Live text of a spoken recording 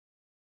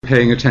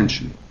paying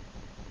attention.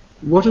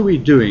 What are we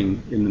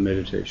doing in the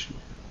meditation?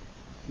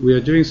 We are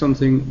doing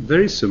something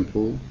very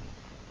simple,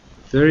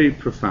 very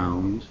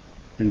profound,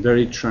 and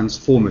very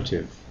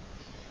transformative.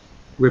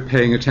 We're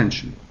paying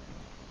attention.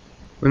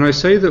 When I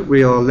say that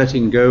we are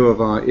letting go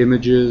of our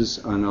images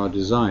and our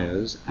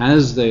desires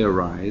as they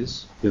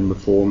arise in the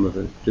form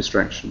of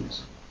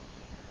distractions,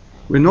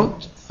 we're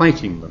not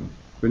fighting them.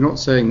 We're not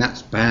saying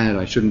that's bad,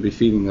 I shouldn't be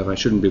feeling that, I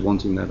shouldn't be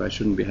wanting that, I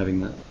shouldn't be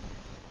having that.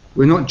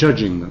 We're not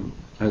judging them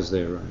as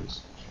they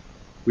arise.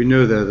 We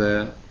know they're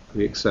there,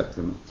 we accept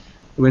them.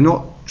 We're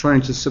not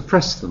trying to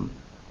suppress them,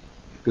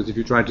 because if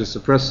you try to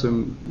suppress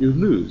them, you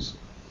lose.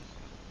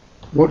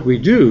 What we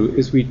do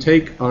is we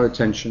take our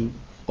attention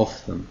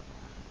off them.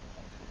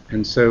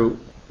 And so,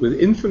 with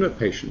infinite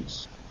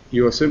patience,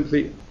 you are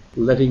simply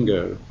letting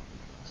go.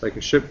 It's like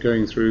a ship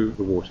going through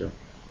the water.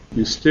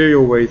 You steer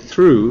your way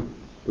through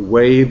the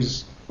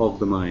waves of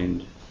the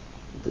mind,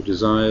 the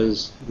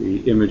desires, the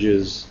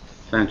images,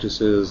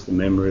 fantasies, the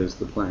memories,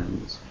 the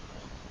plans.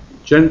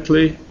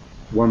 Gently,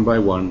 one by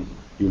one,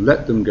 you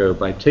let them go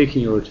by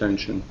taking your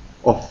attention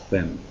off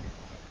them.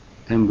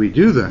 And we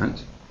do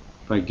that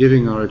by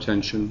giving our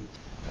attention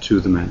to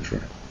the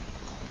mantra.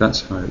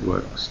 That's how it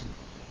works.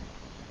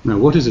 Now,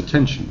 what is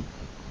attention?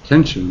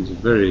 Attention is a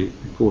very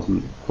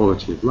important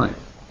quality of life.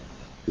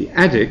 The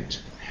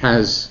addict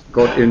has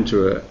got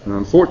into an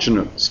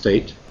unfortunate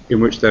state in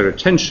which their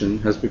attention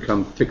has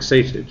become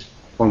fixated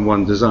on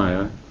one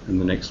desire and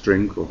the next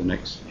drink or the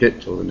next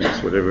hit or the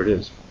next whatever it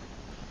is.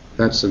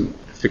 That's a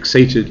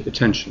fixated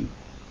attention.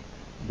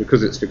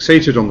 Because it's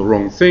fixated on the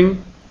wrong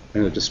thing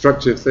and a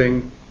destructive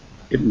thing,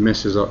 it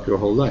messes up your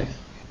whole life.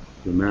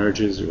 Your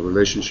marriages, your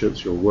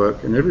relationships, your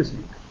work and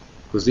everything.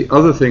 Because the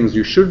other things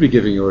you should be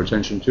giving your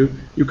attention to,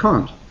 you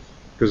can't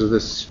because of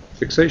this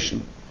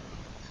fixation.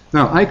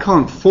 Now, I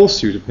can't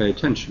force you to pay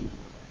attention.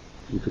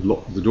 You could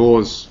lock the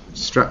doors,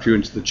 strap you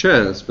into the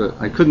chairs, but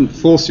I couldn't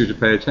force you to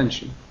pay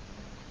attention.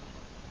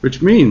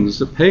 Which means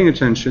that paying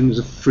attention is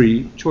a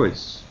free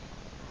choice.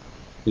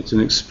 It's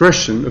an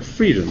expression of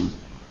freedom,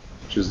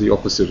 which is the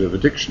opposite of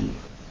addiction.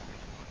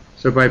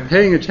 So by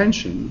paying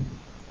attention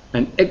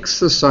and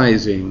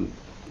exercising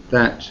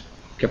that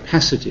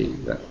capacity,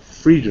 that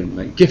freedom,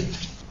 that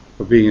gift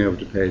of being able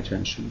to pay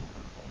attention,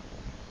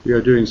 we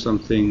are doing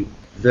something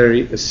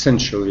very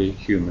essentially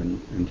human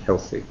and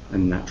healthy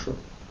and natural.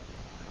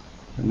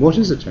 And what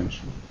is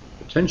attention?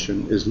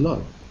 Attention is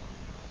love.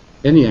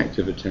 Any act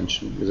of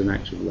attention is an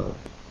act of love.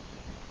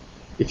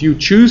 If you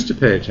choose to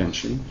pay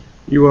attention,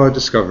 you are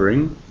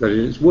discovering that it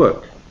is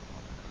work.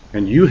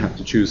 And you have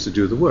to choose to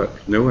do the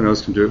work. No one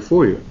else can do it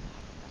for you.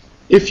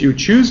 If you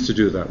choose to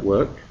do that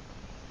work,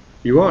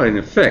 you are in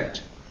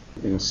effect,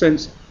 in a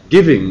sense,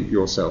 giving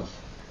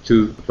yourself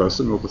to the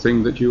person or the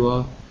thing that you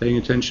are paying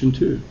attention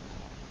to.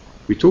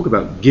 We talk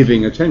about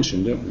giving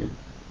attention, don't we?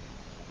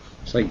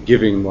 It's like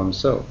giving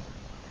oneself.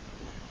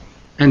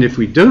 And if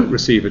we don't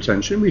receive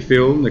attention, we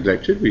feel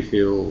neglected, we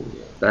feel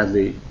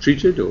badly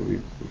treated, or we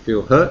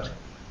feel hurt,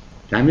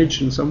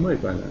 damaged in some way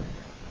by that.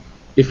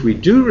 If we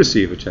do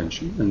receive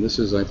attention, and this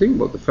is, I think,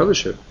 what the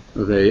fellowship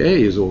of AA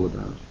is all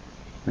about,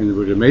 and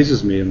what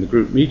amazes me in the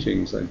group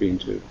meetings I've been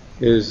to,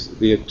 is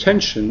the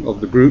attention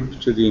of the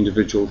group to the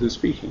individual who's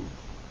speaking.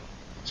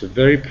 It's a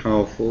very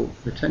powerful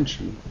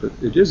attention, but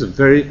it is a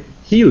very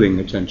healing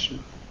attention,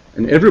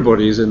 and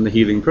everybody is in the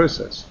healing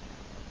process.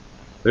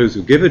 Those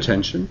who give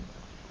attention,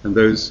 and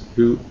those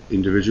who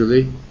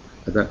individually,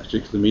 at that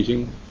particular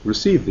meeting,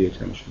 receive the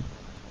attention.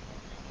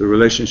 The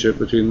relationship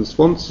between the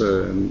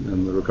sponsor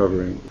and the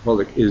recovering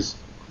alcoholic is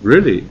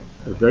really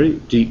a very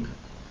deep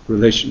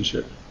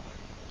relationship,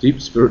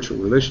 deep spiritual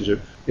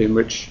relationship in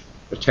which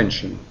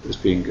attention is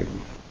being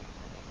given.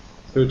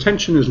 So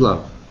attention is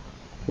love.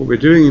 What we're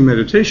doing in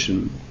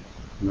meditation,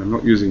 and I'm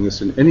not using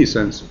this in any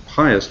sense of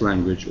pious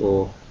language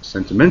or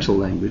sentimental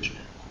language,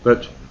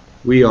 but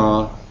we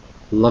are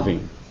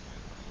loving.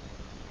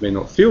 May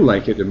not feel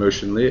like it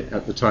emotionally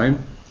at the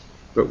time,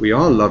 but we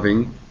are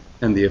loving,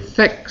 and the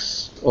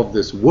effects of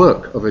this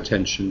work of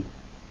attention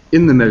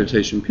in the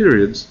meditation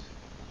periods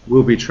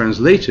will be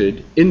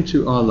translated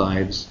into our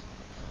lives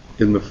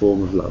in the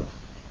form of love.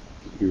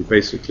 You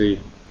basically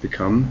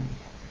become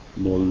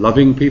more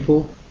loving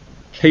people,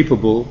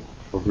 capable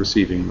of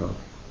receiving love.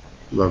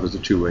 Love is a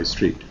two-way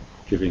street,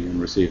 giving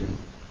and receiving.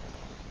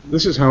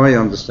 This is how I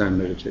understand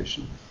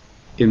meditation.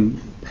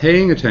 In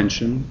paying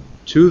attention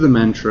to the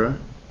mantra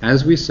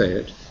as we say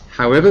it,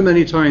 however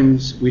many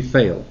times we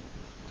fail,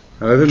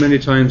 however many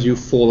times you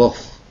fall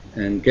off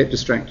and get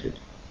distracted,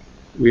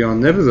 we are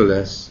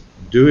nevertheless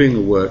doing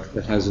a work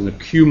that has an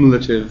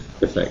accumulative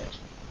effect.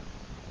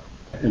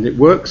 And it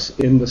works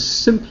in the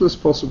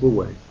simplest possible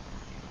way,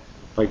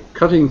 by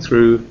cutting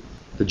through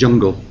the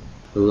jungle,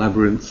 the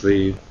labyrinth,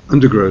 the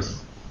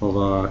undergrowth of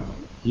our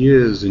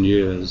years and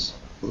years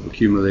of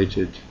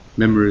accumulated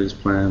memories,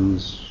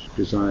 plans,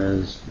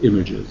 desires,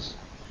 images.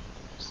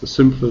 It's the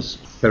simplest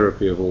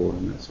therapy of all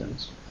in that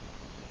sense.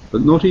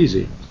 But not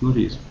easy. It's not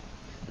easy.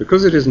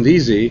 Because it isn't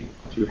easy,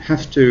 you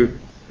have to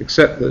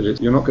accept that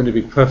you're not going to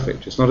be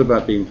perfect. It's not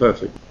about being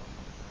perfect.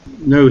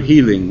 No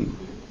healing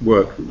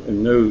work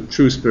and no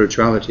true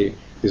spirituality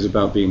is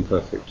about being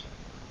perfect.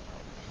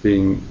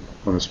 Being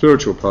on a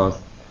spiritual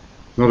path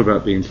is not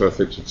about being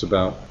perfect, it's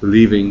about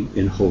believing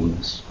in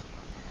wholeness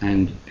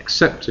and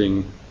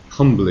accepting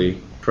humbly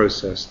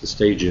process the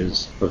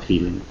stages of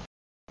healing.